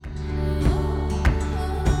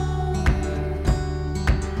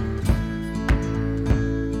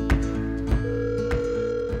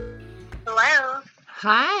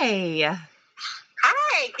Hi.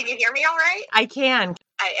 Hi, can you hear me all right? I can.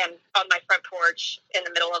 I am on my front porch in the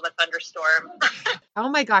middle of a thunderstorm. Oh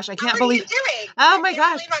my gosh, I How can't are you believe. doing? Oh I my can't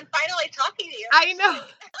gosh. believe I'm finally talking to you. I know.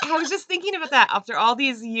 I was just thinking about that after all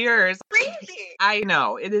these years. Crazy. I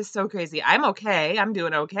know. It is so crazy. I'm okay. I'm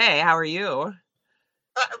doing okay. How are you?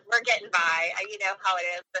 We're getting by. You know how it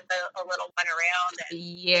is with a little one around. And,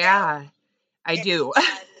 Yeah, I it's do. fun,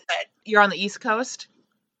 but You're on the East Coast?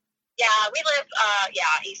 yeah, we live,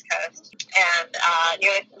 East Coast and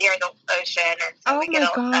near the ocean. And so Oh we get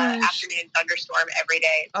my an gosh. afternoon thunderstorm every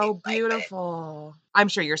day. It Oh, seems like, but beautiful. I'm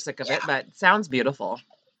sure you're sick of it, yeah. but it sounds beautiful.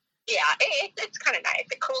 Yeah, it's kind of nice.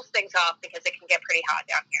 It cools things off because it can get pretty hot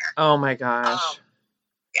down here. Oh my gosh.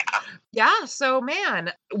 Yeah. Yeah, so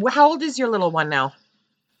man, how old is your little one now?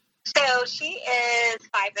 So she is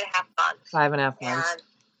 5.5 months. 5.5 months.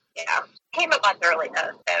 And, came a month early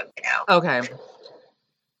though. So, Okay.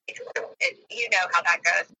 you know how that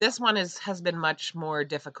goes. This one has been much more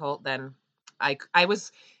difficult than I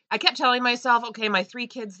kept telling myself, okay, my 3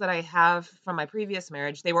 kids that I have from my previous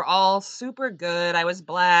marriage, they were all super good. I was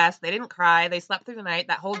blessed. They didn't cry. They slept through the night,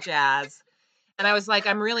 that whole jazz. And I was like,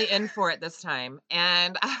 I'm really in for it this time.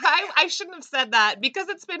 And I shouldn't have said that because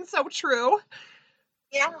it's been so true.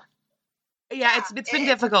 Yeah. Yeah, it's been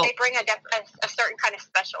difficult. They bring a certain kind of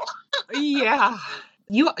special. Yeah.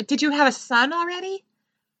 Did you have a son already?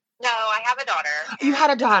 No, I have a daughter. You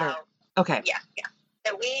had a daughter. Okay. Yeah.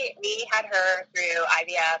 So we had her through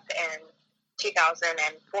IVF in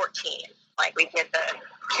 2014. Like we did the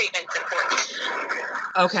treatments in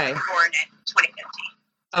 14. Okay. Born in 2015.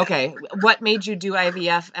 Okay. What made you do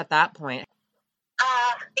IVF at that point?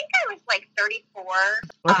 I think I was like 34.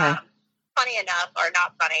 Okay. Funny enough, or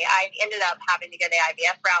not funny, I ended up having to go the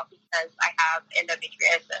IVF route because I have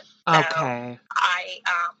endometriosis. Okay. So I,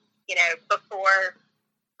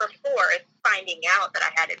 before finding out that I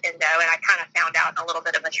had an endo, and I kind of found out in a little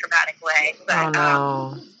bit of a traumatic way. But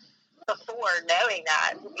Oh no. before knowing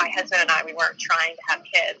that, my husband and I, we weren't trying to have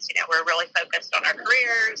kids. We're really focused on our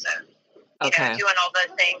careers and doing all the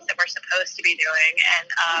things that we're supposed to be doing, and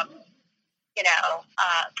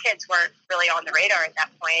kids weren't really on the radar at that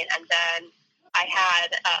point. And then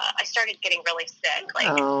I started getting really sick,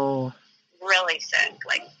 really sick,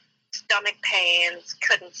 like stomach pains,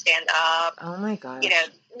 couldn't stand up. Oh my gosh.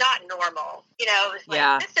 Not normal. It was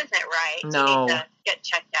like, this isn't right. No. You need to get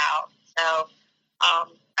checked out. So,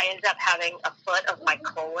 I ended up having a foot of my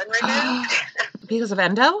colon removed. Because of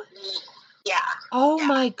endo? Yeah. Oh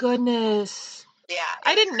my goodness. Yeah.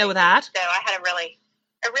 I didn't know that. So I had a really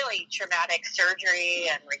traumatic surgery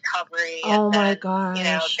and recovery. Oh and then, my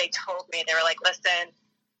gosh. They told me, they were like, listen,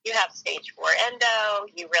 you have stage 4 endo.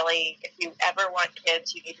 If you ever want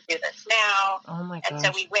kids, you need to do this now. Oh my gosh. And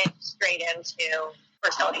so we went straight into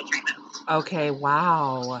fertility treatments. Okay,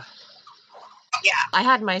 wow. Yeah. I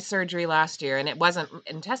had my surgery last year and it wasn't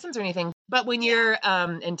intestines or anything, but when your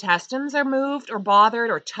intestines are moved or bothered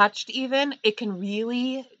or touched even, it can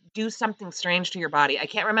really do something strange to your body. I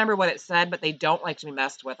can't remember what it said, but they don't like to be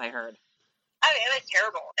messed with, I heard. I mean, it was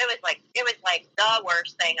terrible. It was like the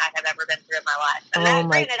worst thing I have ever been through in my life. And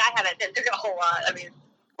granted, I haven't been through a whole lot. I mean,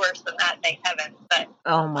 worse than that, thank heaven. But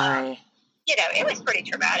oh my, it was pretty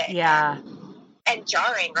traumatic. Yeah, and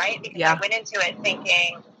jarring, right? Because I went into it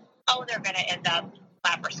thinking, oh, they're going to end up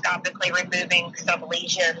laparoscopically removing some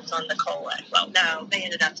lesions on the colon. Well, no, they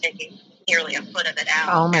ended up taking nearly a foot of it out.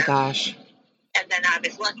 Oh my gosh. And then I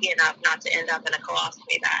was lucky enough not to end up in a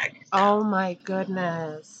colostomy bag. So. Oh my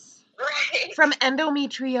goodness. Right. From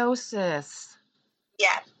endometriosis.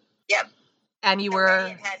 Yes. Yep. And you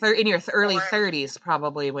were in your early 30s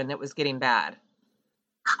probably when it was getting bad.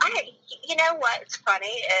 You know what's funny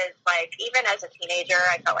is, like, even as a teenager,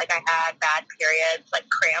 I felt like I had bad periods, like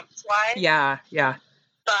cramps-wise. Yeah.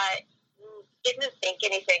 But didn't think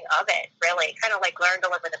anything of it, really. Kind of like learned to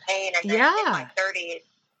live with the pain. And then in my 30s,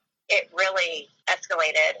 it really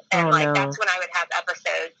escalated. And that's when I would have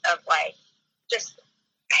episodes of like just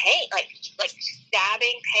pain, like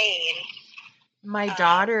stabbing pain. My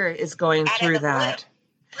daughter is going through that.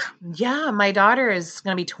 Yeah, my daughter is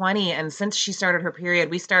going to be 20, and since she started her period,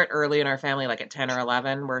 we start early in our family, like at 10 or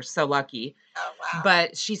 11. We're so lucky. Oh, wow.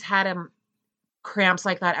 But she's had cramps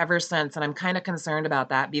like that ever since, and I'm kind of concerned about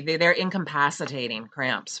that. They're incapacitating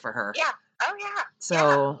cramps for her. Yeah. Oh, yeah.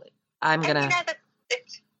 So I'm going to...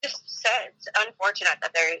 It's just it's unfortunate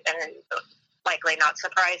that there's, and likely not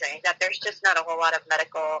surprising, that there's just not a whole lot of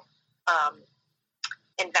medical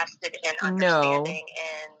invested in understanding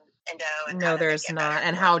endo. No, there's not.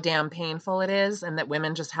 And how damn painful it is, and that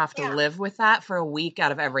women just have to live with that for a week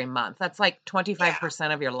out of every month. That's like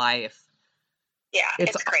 25% of your life. Yeah,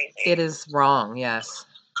 it's crazy. It is wrong, yes.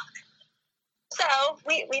 So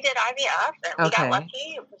we did IVF, and we got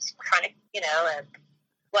lucky. It was kind of,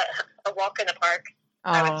 a walk in the park,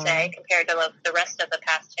 I would say, compared to the rest of the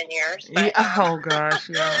past 10 years. But, oh gosh,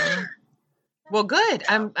 yeah. Well, good.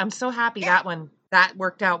 So, I'm so happy that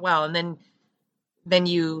worked out well. And then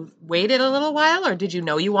you waited a little while, or did you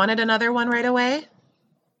know you wanted another one right away?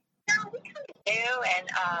 No, we kind of knew, and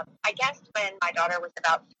I guess when my daughter was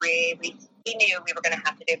about 3, we knew we were going to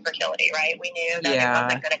have to do fertility, right? We knew that it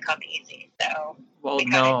wasn't going to come easy, so we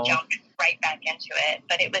kind of jumped right back into it.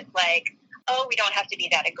 But it was like, oh, we don't have to be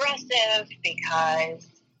that aggressive because,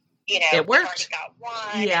 it worked. We've already got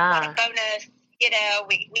one, and what a bonus.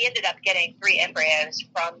 We ended up getting 3 embryos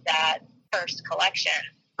from that first collection.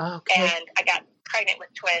 Okay. And I got pregnant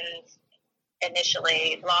with twins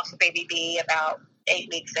initially, lost baby B about 8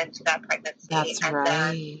 weeks into that pregnancy. That's and right.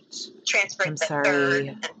 Then transferred the third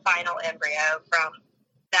and final embryo from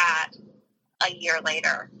that a year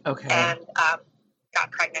later. Okay. And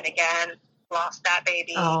got pregnant again, lost that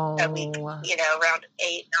baby a week, around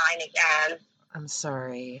 8, 9 again. I'm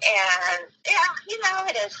sorry. And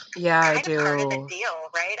it is kind of part of the deal,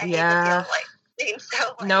 right? I hate the deal seems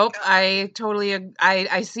so nope, I totally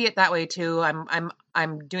I see it that way too.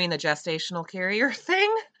 I'm doing the gestational carrier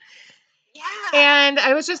thing. Yeah. And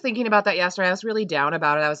I was just thinking about that yesterday. I was really down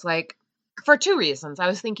about it. I was like, for 2 reasons. I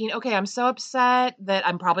was thinking, okay, I'm so upset that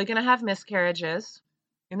I'm probably going to have miscarriages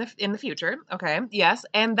in the future. Okay. Yes.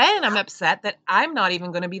 And then I'm upset that I'm not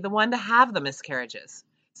even going to be the one to have the miscarriages.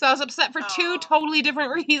 So I was upset for 2 totally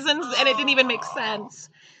different reasons, and it didn't even make sense.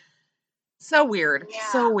 So weird. Yeah.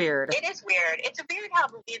 So weird. It is weird. It's weird how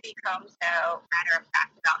we become so matter of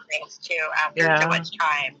fact about things too after so much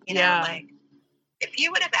time. You know, like if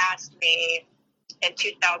you would have asked me in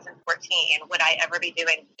 2014, would I ever be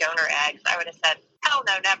doing donor eggs? I would have said, hell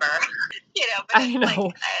no, never. But I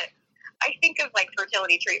know. I think of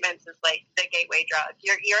fertility treatments as the gateway drug.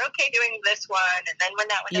 You're okay doing this one, and then when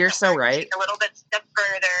that one doesn't so work, right. take a little bit step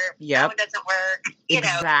further. Yep. That one doesn't work.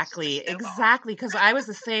 Exactly. Because I was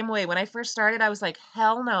the same way when I first started. I was like,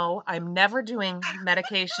 hell no, I'm never doing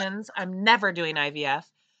medications. I'm never doing IVF.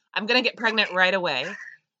 I'm gonna get pregnant right away.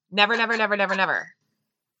 Never, never, never, never, never.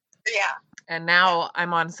 Yeah. And now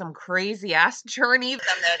I'm on some crazy ass journey.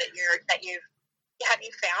 Some know that you've. Have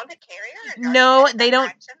you found a carrier? No, they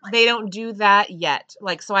don't. They don't do that yet.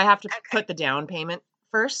 So I have to put the down payment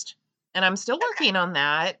first, and I'm still working on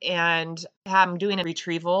that. And I'm doing a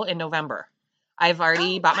retrieval in November. I've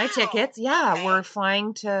already bought my tickets. Yeah, we're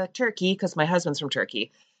flying to Turkey because my husband's from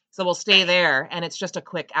Turkey, so we'll stay there. And it's just a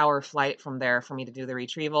quick hour flight from there for me to do the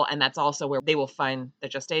retrieval, and that's also where they will find the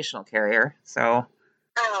gestational carrier. So.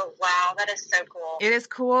 Oh wow, that is so cool. It is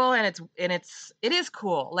cool, and it is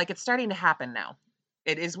cool. It's starting to happen now.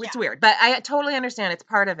 It's weird, but I totally understand. It's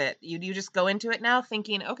part of it. You just go into it now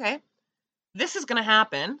thinking, okay, this is going to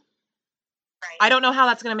happen. Right. I don't know how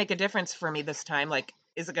that's going to make a difference for me this time.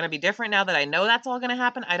 Is it going to be different now that I know that's all going to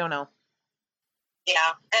happen? I don't know. Yeah.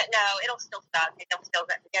 No, it'll still suck. You'll still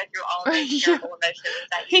go through all of those terrible emotions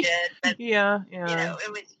that you did. But, it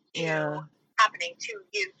was happening to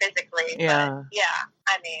you physically. Yeah. But,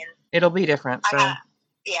 I mean. It'll be different. So.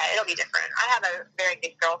 It'll be different. I have a very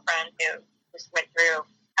good girlfriend who just went through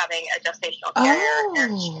having a gestational carrier,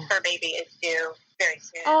 and her baby is due very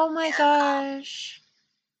soon. Oh my gosh!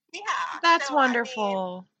 That's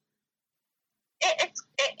wonderful. I mean, it's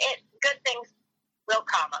good things will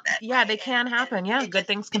come of it. Yeah, right? They can happen. Yeah, good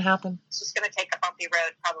things can happen. It's just going to take a bumpy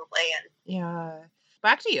road, probably. And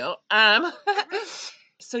back to you.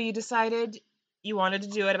 So you decided you wanted to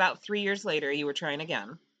do it. About 3 years later, you were trying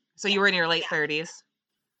again. So you were in your late 30s.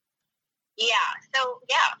 Yeah. So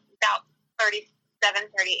about 37,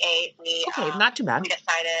 38, okay, not too bad. We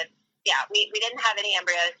decided, we didn't have any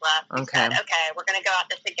embryos left. We said, okay, we're going to go at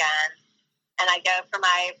this again. And I go for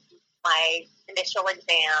my initial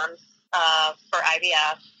exams for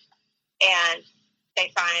IVF, and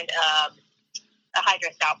they find a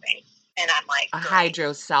hydrosalpinx. And I'm like, a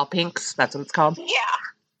hydrosalpinx, that's what it's called?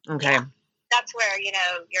 Yeah. Okay. Yeah. That's where, your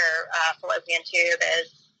fallopian tube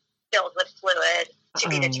is filled with fluid to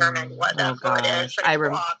be determined what the fluid is. But I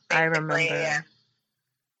remember. And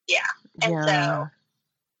so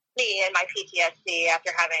me and my PTSD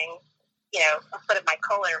after having, a foot of my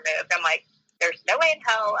colon removed, I'm like, there's no way in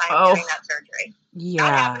hell I'm doing that surgery. Yeah.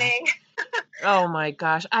 Not happening. Oh my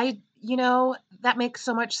gosh. That makes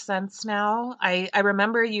so much sense now. I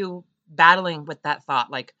remember you battling with that thought,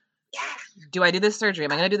 do I do this surgery?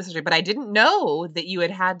 Am I going to do this surgery? But I didn't know that you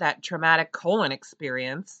had that traumatic colon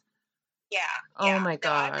experience. Yeah. Oh my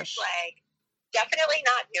gosh. I'm just definitely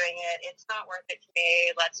not doing it. It's not worth it to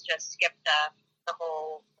me. Let's just skip the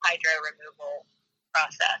whole hydro removal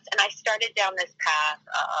process. And I started down this path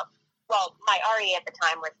of, well, my RE at the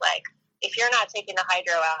time was like, if you're not taking the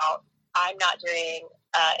hydro out, I'm not doing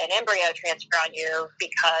an embryo transfer on you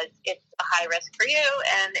because it's a high risk for you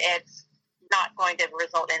and it's not going to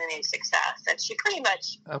result in any success. And she pretty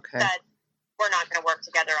much said, we're not going to work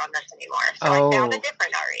together on this anymore. So I found a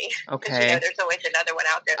different RE. Because, you know, there's always another one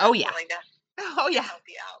out there that's willing to help you out.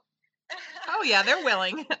 Oh, yeah, they're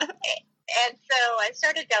willing. And so I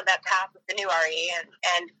started down that path with the new RE,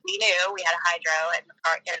 and we knew we had a hydro in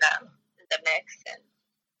the mix, and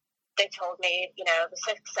they told me, you know, the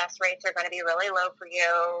success rates are going to be really low for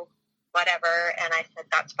you, whatever. And I said,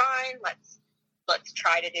 that's fine. Let's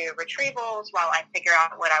try to do retrievals while I figure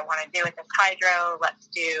out what I want to do with this hydro. Let's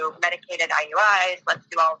do medicated IUIs. Let's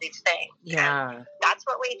do all these things. Yeah. And that's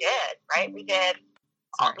what we did, right? We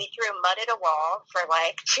threw mud at a wall for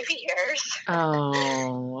like 2 years.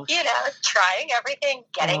 Oh. You know, trying everything,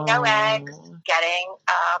 getting no eggs, getting,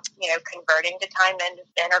 converting to time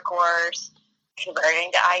intercourse,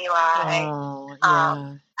 converting to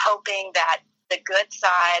IUI, hoping that the good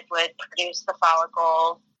side would produce the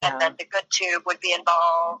follicle and then the good tube would be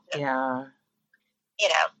involved. And, you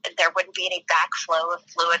know, there wouldn't be any backflow of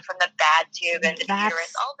fluid from the bad tube into the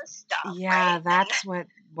uterus, all this stuff. Yeah, right? that's what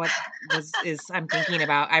I'm thinking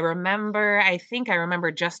about. I think I remember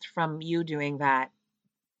just from you doing that.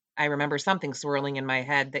 I remember something swirling in my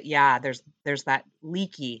head that, there's that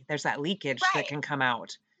leakage that can come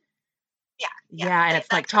out. Yeah, and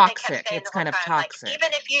it's like toxic. It's kind of toxic. Like,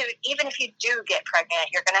 even if you do get pregnant,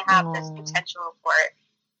 you're going to have this potential for,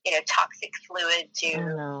 you know, toxic fluid to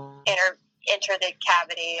enter the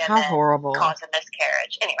cavity and then cause a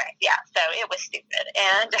miscarriage. Anyway, so it was stupid.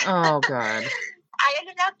 And oh god. I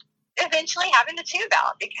ended up eventually having the tube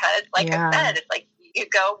out because, like I said, it's like you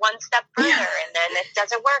go one step further and then it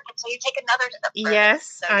doesn't work until you take another step further.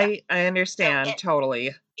 Yes, so, I understand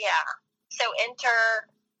totally. Yeah. So enter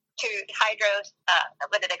to hydro,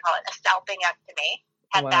 what do they call it? A salpingectomy.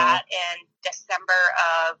 Had that in December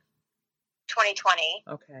of 2020.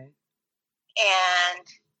 Okay.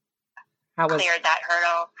 And cleared that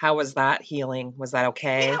hurdle. How was that healing? Was that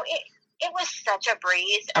okay? You know, it was such a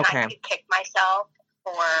breeze, and I could kick myself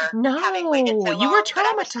for having waited so long. You were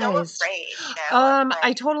traumatized. But I was so afraid, you know,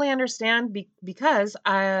 I totally understand because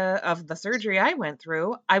of the surgery I went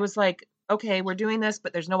through. I was like, okay, we're doing this,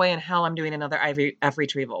 but there's no way in hell I'm doing another IVF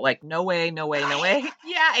retrieval. Like, no way, no way, no way.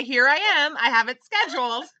 Yeah, here I am. I have it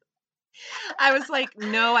scheduled. I was like,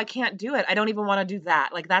 no, I can't do it. I don't even want to do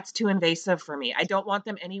that. Like, that's too invasive for me. I don't want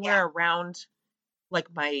them anywhere around, like,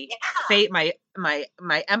 my my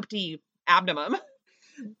empty abdomen.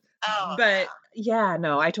 Oh, but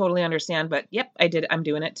no, I totally understand. But yep, I did. I'm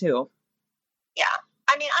doing it too. Yeah.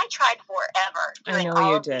 I mean, I tried forever doing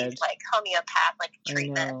all of these, like, homeopathic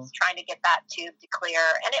treatments, trying to get that tube to clear,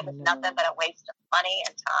 and it was nothing but a waste of money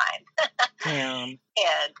and time. And,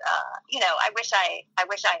 you know, I wish I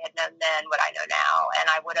had known then what I know now, and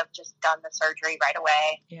I would have just done the surgery right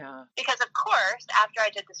away. Yeah. Because, of course, after I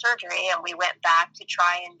did the surgery and we went back to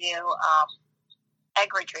try and do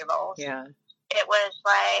egg retrievals, it was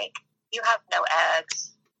like, you have no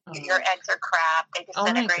eggs. Your eggs are crap. They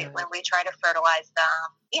disintegrate when we try to fertilize them.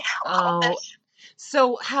 You know, all this.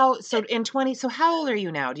 So how old are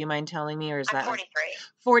you now? Do you mind telling me, or is that 43?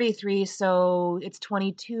 43. So it's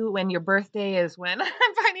 22. When your birthday is when?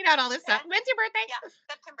 I'm finding out all this stuff. When's your birthday? Yeah,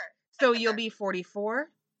 September. So you'll be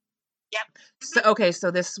 44? Yep. So okay,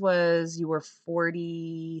 so you were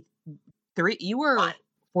 43. You were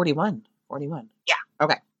 41. 41. Yeah.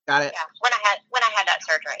 Okay, got it. Yeah. When I had that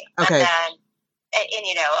surgery. Okay. And then and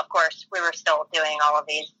you know, of course, we were still doing all of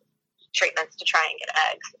these treatments to try and get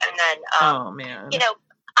eggs. And then, oh man, you know,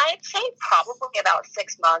 I'd say probably about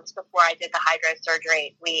 6 months before I did the hydro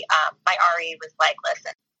surgery, my RE was like,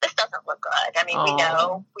 listen, this doesn't look good. I mean, we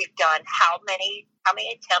know we've done how many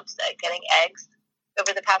attempts at getting eggs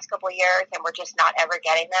over the past couple of years, and we're just not ever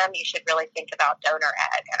getting them. You should really think about donor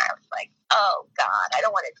egg. And I was like, oh God, I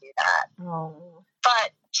don't want to do that. Oh.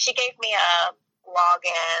 But she gave me a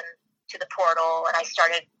login to the portal, and I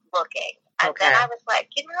started looking. And then I was like,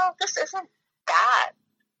 you know, this isn't that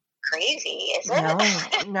crazy, is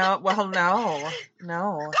it? No. Well, no.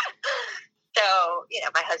 So, you know,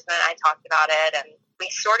 my husband and I talked about it, and we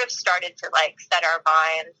sort of started to, like, set our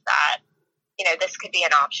minds that, you know, this could be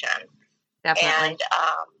an option. Definitely. And,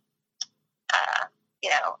 you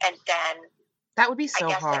know, and then that would be so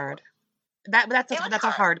hard. That's a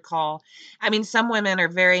hard call. I mean, some women are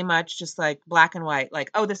very much just like black and white, like,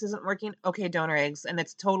 oh, this isn't working. Okay, donor eggs. And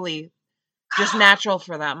it's totally just natural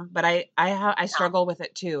for them. But I struggle with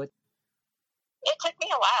it too. It took me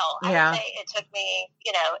a while. I would say it took me,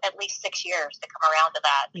 at least 6 years to come around to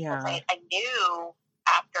that, because I knew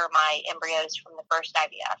after my embryos from the first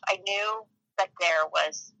IVF, I knew that there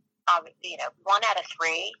was, 1 out of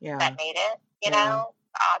 3 that made it.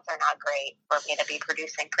 Odds are not great for me to be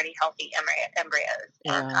producing pretty healthy embryos.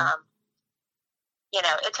 And,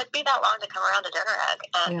 it took me that long to come around to donor egg.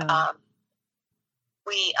 And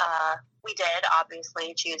we did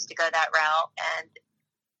obviously choose to go that route. And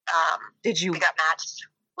we got matched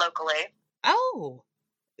locally. Oh,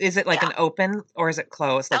 is it like an open, or is it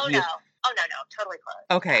closed? Like no, totally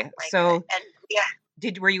closed. Okay,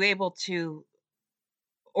 were you able to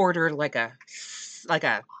order like a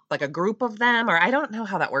group of them, or I don't know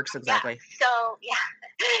how that works exactly. So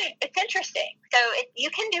it's interesting. So you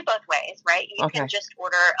can do both ways, right? You can just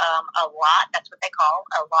order a lot. That's what they call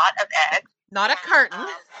a lot of eggs, not a carton, a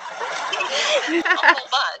whole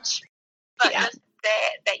bunch. But just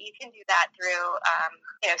that you can do that through,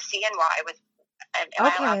 CNY with. Am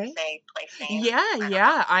I allowed to say place name?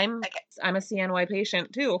 Yeah. I'm a CNY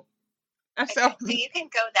patient too. So you can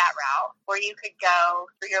go that route, or you could go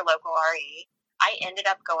through your local RE. I ended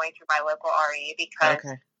up going through my local RE because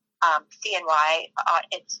CNY,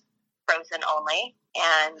 it's frozen only.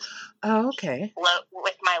 And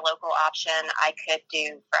with my local option, I could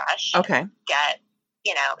do fresh. Get,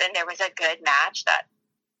 and there was a good match that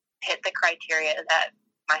hit the criteria that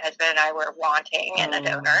my husband and I were wanting in a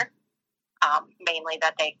donor. Mainly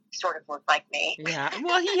that they sort of look like me. Yeah.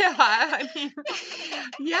 Well, I mean,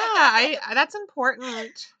 that's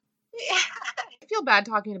important. Yeah. I feel bad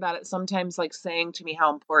talking about it sometimes, like saying to me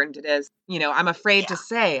how important it is. I'm afraid to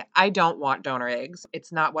say, I don't want donor eggs.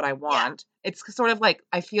 It's not what I want. Yeah. It's sort of like,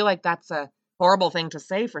 I feel like that's a horrible thing to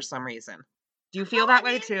say for some reason. Do you feel that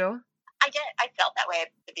way too? I did. I felt that way at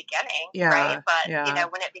the beginning, right? But,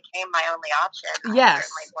 when it became my only option, I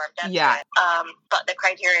certainly morphed into it. But the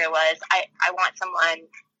criteria was, I want someone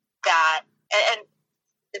that, and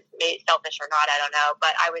this may be selfish or not, I don't know,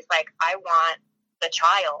 but I was like, I want the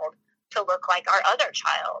child to look like our other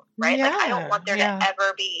child, right? Like, I don't want there to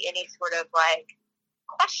ever be any sort of, like,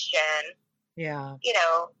 question,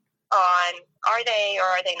 on are they or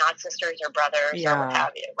are they not sisters or brothers or what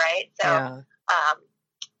have you, right? So,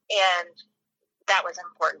 and that was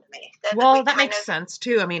important to me. So that makes sense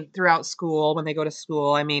too. I mean, throughout school, when they go to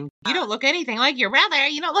school, I mean, you don't look anything like your brother.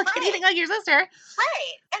 You don't look anything like your sister.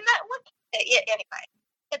 Right. And anyway,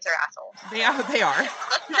 kids are assholes. They are.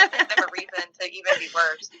 Let's not give them a reason to even be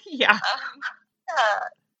worse. Yeah.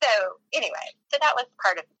 So anyway, that was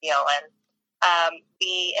part of the deal. And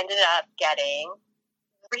we ended up getting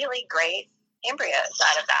really great embryos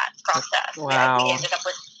out of that process. Wow. We ended up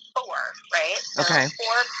with 4, right? So 4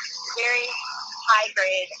 very high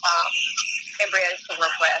grade embryos to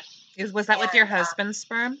work with. Was that with your husband's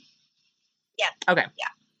sperm? Yes. Okay.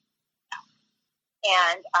 Yeah.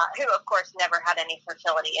 And who, of course, never had any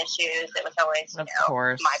fertility issues. It was always, my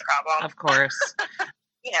problem. Of course.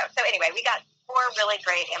 So anyway, we got 4 really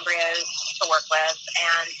great embryos to work with,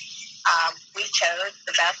 and we chose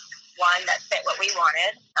the best one that fit what we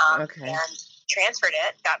wanted, and transferred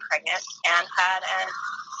it, got pregnant, and had a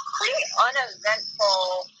pretty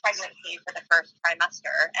uneventful pregnancy for the first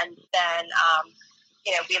trimester. And then,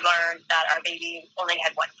 we learned that our baby only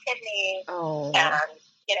had 1 kidney, and,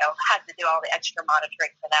 had to do all the extra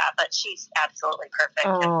monitoring for that. But she's absolutely perfect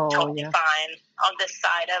and totally fine on this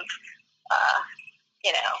side of,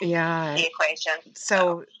 the equation.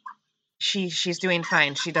 So she's doing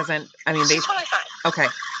fine. She doesn't, she's totally fine. Okay.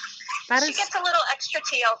 She gets a little extra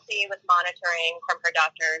TLC with monitoring from her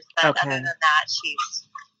doctors, but other than that, she's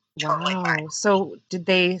totally fine. So did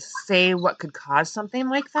they say what could cause something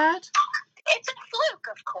like that? It's a fluke,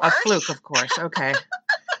 of course. A fluke, of course. Okay.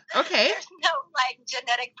 There's no,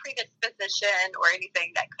 genetic predisposition or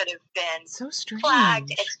anything that could have been so strange.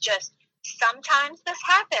 Flagged. It's just sometimes this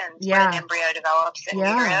happens when an embryo develops in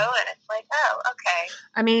utero, and it's like, oh, okay.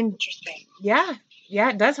 Interesting. Yeah,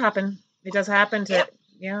 it does happen. It does happen to,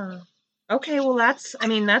 Okay, well, that's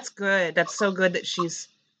good. That's so good that she's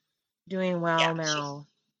doing well now.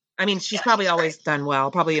 She's probably always done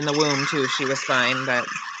well. Probably in the womb, too, she was fine, but...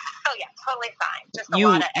 Oh, yeah, totally fine. Just a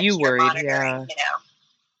lot of extra worried, monitoring, Yeah.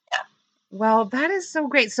 Well, that is so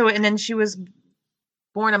great. So, and then she was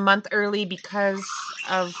born a month early because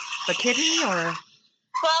of the kidney, or?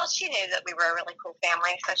 Well, she knew that we were a really cool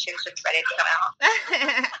family, so she was just ready to come out.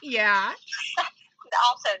 Yeah.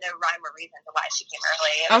 Also, no rhyme or reason to why she came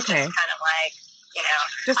early. It was just kind of like,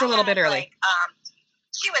 just a little bit early.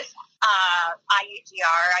 She was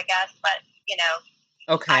IUGR, I guess, but,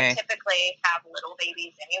 I typically have little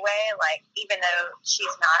babies anyway. Even though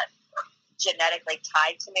she's not genetically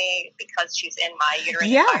tied to me because she's in my uterine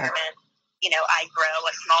environment. You know, I grow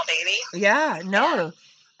a small baby. Yeah, no. And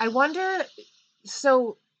I wonder,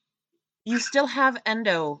 so you still have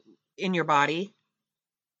endo in your body?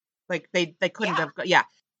 Like they couldn't have,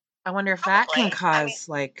 I wonder if that can cause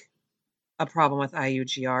like a problem with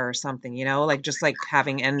IUGR or something, you know, like just like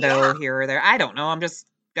having endo here or there. I don't know. I'm just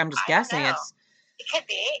guessing. It could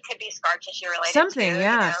be scar tissue related something, too,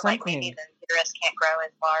 yeah, you know, something. like maybe the uterus can't grow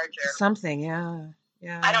as large or something, yeah.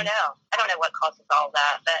 I don't know what causes all of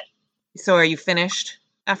that, but. So are you finished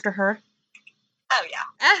after her? Oh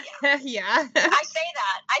yeah. Yeah. I say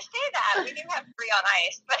that. We do have 3 on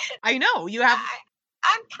ice, but I know you have.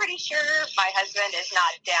 I'm pretty sure my husband is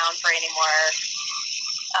not down for any more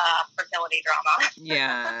fertility drama.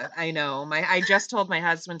 Yeah, I know. I just told my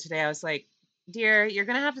husband today, I was like, dear, you're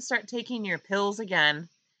going to have to start taking your pills again.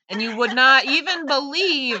 And you would not even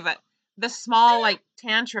believe the small, like,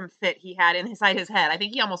 tantrum fit he had inside his head. I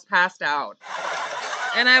think he almost passed out.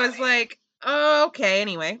 And I was like, oh, okay,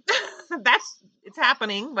 anyway. It's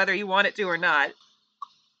happening, whether you want it to or not.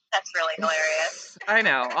 That's really hilarious. I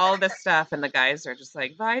know. All this stuff, and the guys are just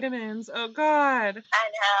like, vitamins, oh, God. I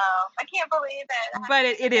know. I can't believe it. But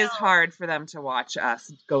it is hard for them to watch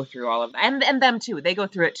us go through all of that. And them, too. They go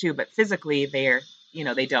through it, too. But physically, they're,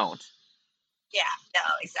 they don't. Yeah, no,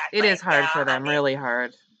 exactly. It is hard for them, really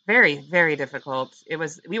hard. Very, very difficult.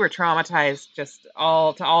 We were traumatized just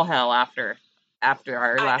all hell after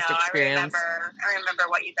our last experience. I remember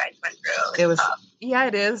what you guys went through. It was tough. Yeah,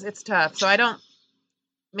 it is. It's tough. So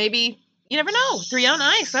maybe, you never know. 3 on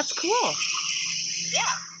ice. That's cool. Yeah.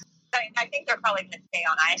 I think they're probably going to stay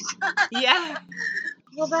on ice. Yeah.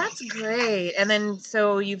 Well, that's great. And then,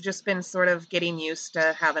 so you've just been sort of getting used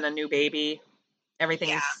to having a new baby.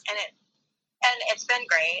 Everything's... Yeah, and it's been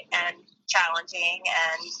great and challenging,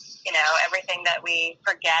 and everything that we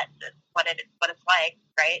forget what it's like,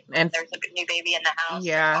 right? And there's a new baby in the house.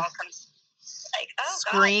 Yeah. It all comes like, oh,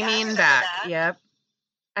 screaming God, back. Yep.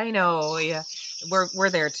 I know. Yeah. We're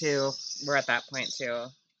there too. We're at that point too.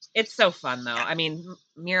 It's so fun though. I mean,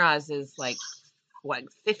 Miraz is like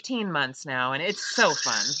 15 months now, and it's so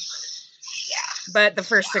fun. Yeah. But the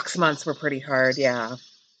first 6 months were pretty hard. Yeah.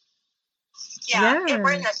 Yeah.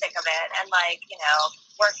 We're in the thick of it, and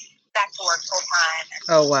work back to work full time.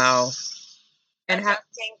 Oh wow. And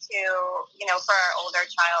adjusting to, for our older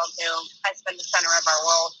child who has been the center of our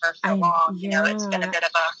world for so long, it's been a bit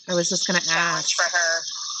of a I was just going to ask for her.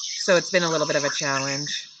 So it's been a little bit of a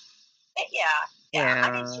challenge. Yeah.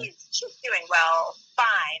 I mean, she's doing well,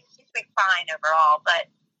 fine. She's doing fine overall, but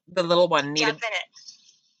the little one needed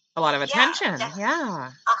a lot of attention.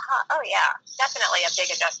 Yeah. Oh yeah, definitely a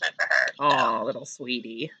big adjustment for her. Oh, little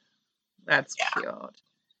sweetie, that's cute.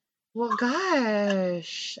 Well,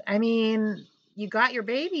 gosh, I mean, you got your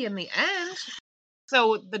baby in the end.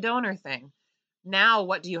 So the donor thing. Now,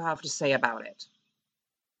 what do you have to say about it?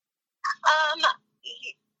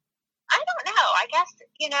 I don't know. I guess,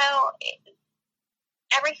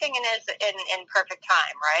 everything is in perfect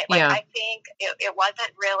time, right? Like, I think it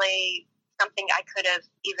wasn't really something I could have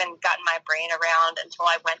even gotten my brain around until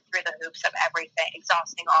I went through the hoops of everything,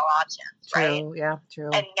 exhausting all options, right? Yeah, true.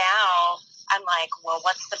 And now I'm like, well,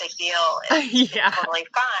 what's the big deal? It's totally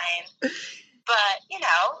fine. But,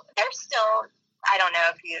 there's still, I don't know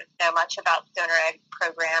if you know much about donor egg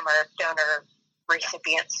program or donor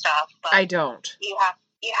recipient stuff, but I don't. You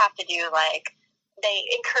have to do, like, they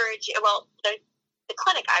encourage you, well, the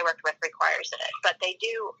clinic I worked with requires it, but they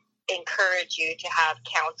do encourage you to have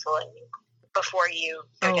counseling before you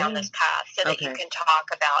go down this path so that you can talk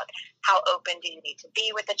about how open do you need to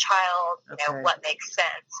be with the child, what makes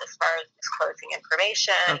sense as far as disclosing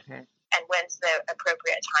information, and when's the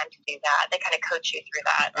appropriate time to do that. They kind of coach you through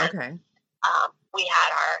that. And, we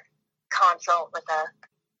had our consult with a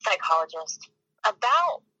psychologist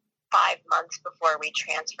about 5 months before we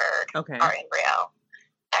transferred our embryo.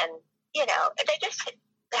 And, they just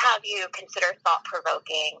have you consider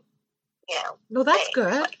thought-provoking, well, that's things.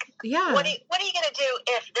 good. Like, Yeah. What are you going to do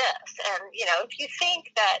if this? And, if you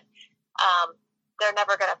think that they're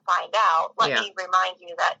never going to find out, let me remind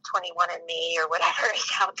you that 21andMe or whatever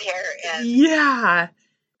is out there. And yeah.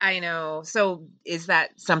 I know. So is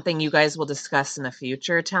that something you guys will discuss in the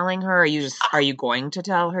future, telling her? Are you going to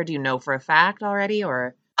tell her? Do you know for a fact already,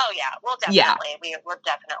 or? Oh yeah, we'll definitely. We'll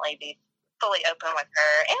definitely be fully open with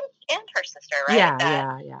her and her sister, right?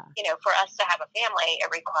 Yeah. For us to have a family, it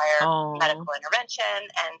required medical intervention,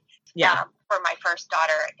 and for my first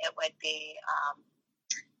daughter, it would be,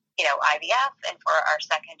 IVF, and for our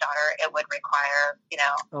second daughter, it would require,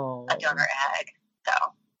 a donor egg. So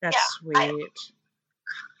that's sweet.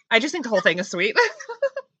 I just think the whole thing is sweet.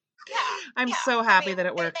 I'm so happy that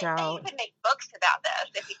it worked out. They even make books about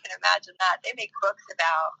this, if you can imagine that. They make books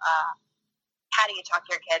about how do you talk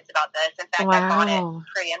to your kids about this. In fact, I bought it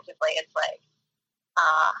preemptively. It's like,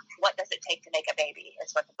 what does it take to make a baby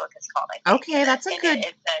is what the book is called. Okay, that's a good...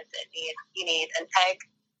 It says you need an egg,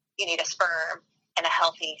 you need a sperm, and a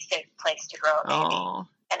healthy, safe place to grow a baby. Oh.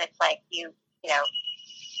 And it's like, you know,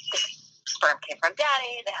 the sperm came from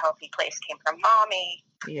daddy, the healthy place came from mommy,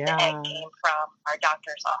 the egg came from our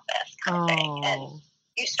doctor's office kind of thing. And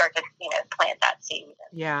you start to, plant that seed.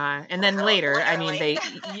 Yeah, and then later, literally.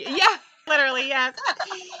 Literally, yes.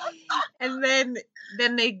 And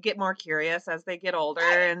then they get more curious as they get older,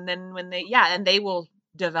 and then when and they will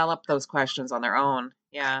develop those questions on their own.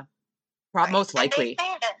 Yeah, most likely.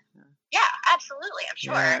 Yeah, absolutely, I'm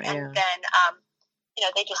sure. And then,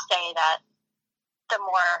 they just say that the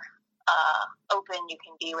more open you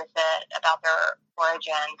can be with it about their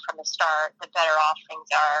origin from the start, the better off things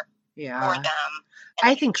are for them.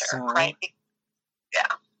 I think so. Right? Yeah.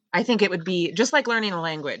 I think it would be just like learning a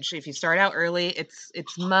language. If you start out early,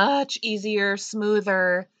 it's much easier,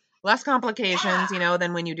 smoother, less complications,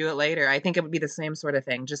 than when you do it later. I think it would be the same sort of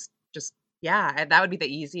thing. Just that would be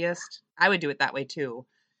the easiest. I would do it that way too.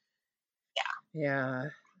 Yeah. Yeah.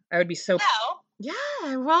 I would be so...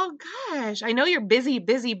 Yeah, well, gosh. I know you're busy. Yeah,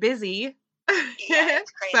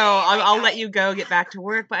 it's crazy. So I'll let you go get back to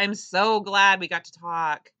work, but I'm so glad we got to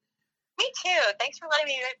talk. Me too. Thanks for letting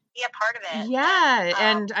me be a part of it. Yeah,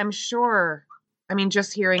 and I'm sure,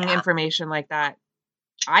 just hearing information like that,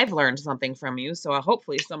 I've learned something from you, so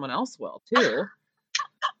hopefully someone else will too.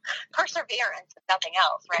 Perseverance, if nothing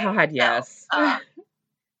else, right? God, yes.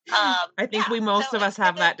 I think most of us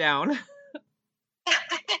have that down.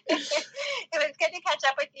 It was good to catch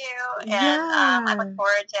up with you, and I look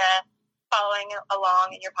forward to following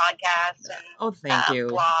along in your podcast and thank you.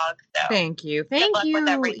 blog. So thank you. Good luck with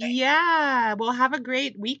everything. Yeah, well, have a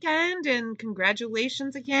great weekend, and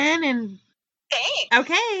congratulations again. And thanks.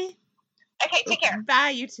 Okay, take care. Bye,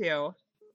 you too.